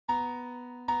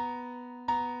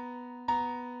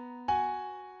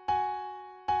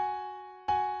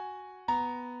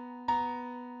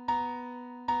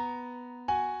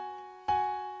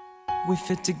We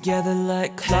fit together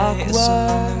like clockwork. It's a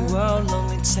lonely world,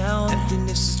 lonely town.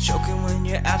 Emptiness is choking when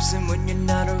you're absent, when you're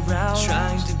not around.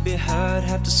 Trying to be heard,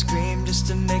 have to scream just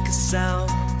to make a sound.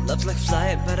 Love's like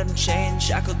flight, but I'm chained,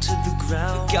 shackled to the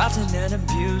ground. Forgotten and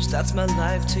abused, that's my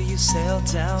life till you sail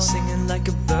down. Singing like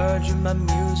a bird, you're my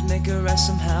muse, make it rest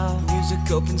somehow. Music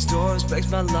opens doors,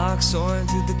 breaks my lock, soaring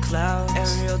through the clouds.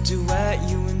 Aerial duet,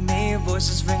 you and me,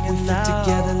 voices ringing We loud. fit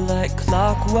together like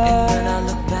clockwork. And when I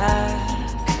look back,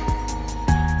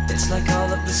 it's like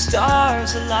all of the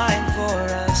stars aligned for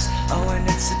us. Oh, and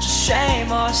it's such a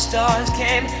shame our stars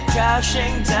came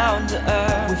crashing down to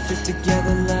earth. We fit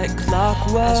together like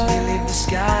clockwork. As we leave the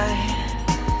sky,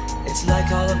 it's like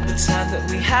all of the time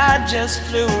that we had just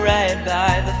flew right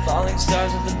by. The falling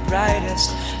stars are the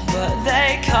brightest, but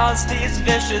they cause these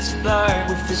vicious burns.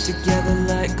 We fit together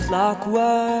like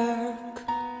clockwork.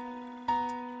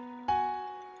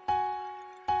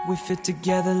 We fit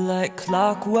together like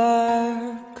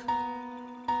clockwork.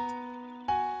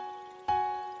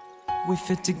 We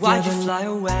fit together. Why'd you fly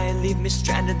away, leave me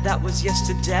stranded, that was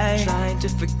yesterday. Trying to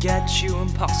forget you,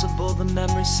 impossible the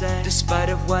memories say. Despite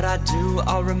of what I do,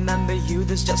 I'll remember you.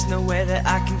 There's just no way that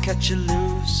I can cut you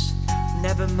loose.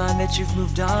 Never mind that you've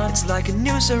moved on. It's like a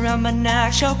noose around my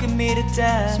neck, choking me to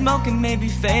death. Smoking may be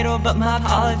fatal, but my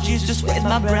apologies just waste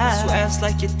my breath. I swear it's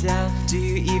like you're deaf. Do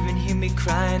you even hear me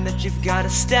crying that you've gotta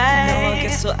stay? No, I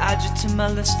guess I'll add you to my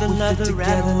list of love that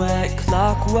ran away. Like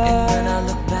clockwork. And when I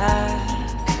look back,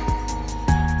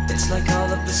 it's like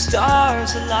all of the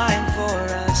stars aligned for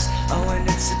us. Oh, and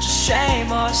it's such a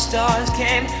shame our stars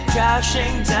came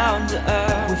crashing down to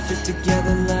earth. We fit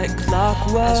together like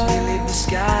clockwork. As we leave the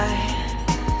sky,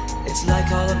 it's like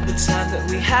all of the time that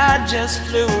we had just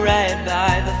flew right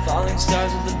by. The falling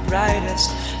stars are the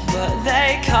brightest, but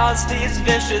they cause these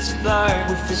vicious burns.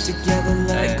 We fit together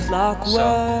like Hey,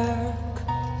 clockwork.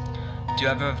 Do you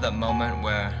ever have that moment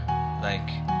where, like,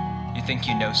 you think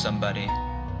you know somebody,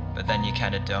 but then you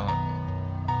kinda don't?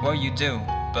 Well, you do,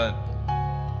 but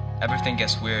everything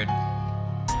gets weird,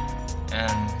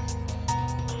 and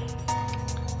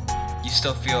you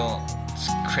still feel this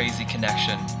crazy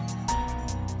connection,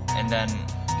 and then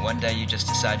one day you just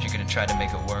decide you're gonna try to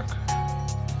make it work.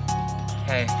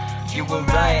 Hey, you were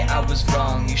right, I was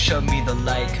wrong, you showed me the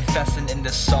light. Confessing in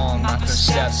this song, my first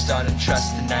step, starting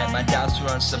trust tonight. My doubts were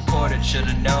unsupported,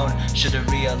 should've known, should've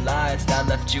realized I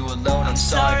left you alone. I'm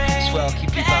sorry, swear I'll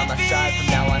keep you by my side. From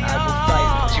now on I will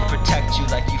fight to protect you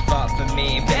like you fought for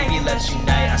me. Baby, let's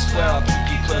unite, I swear I'll keep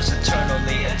you close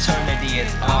eternally. Eternity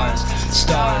is ours,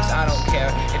 stars, I don't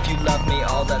care if you love me,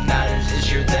 all that matters is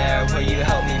you're there. Where you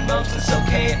help me most, it's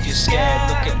okay if you're scared.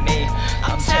 Look at me,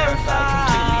 I'm terrified,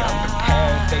 completely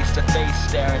unprepared. Face to face,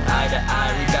 staring eye to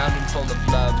eye, rebounding full of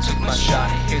love. Took my shot,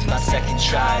 here's my second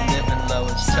try. Living low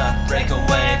is tough, break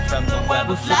away from the web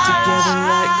We of fit lies. together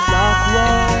like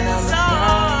clockwork. And I look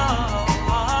back,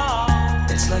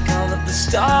 it's like all of the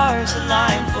stars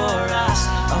aligned for us.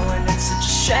 Oh, and it's such a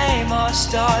shame our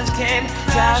stars came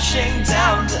crashing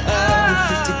down to We earth.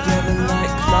 fit together like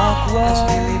As we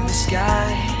clockwork. leave the sky,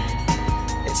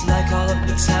 it's like all of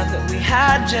the time that we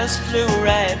had just flew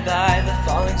right by. The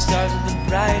falling stars are the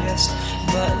brightest,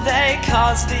 but they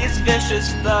cause these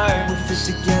vicious We burns. fit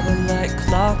together like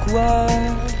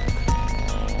clockwork.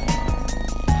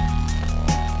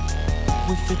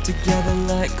 We fit together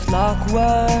like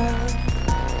clockwork.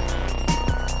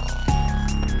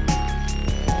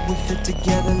 We fit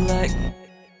together like.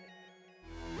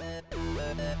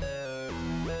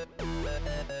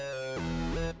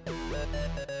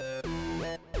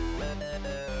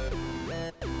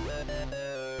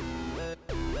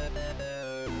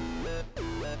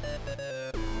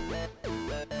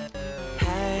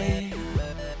 Hey,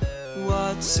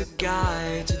 what's a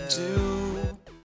guy to do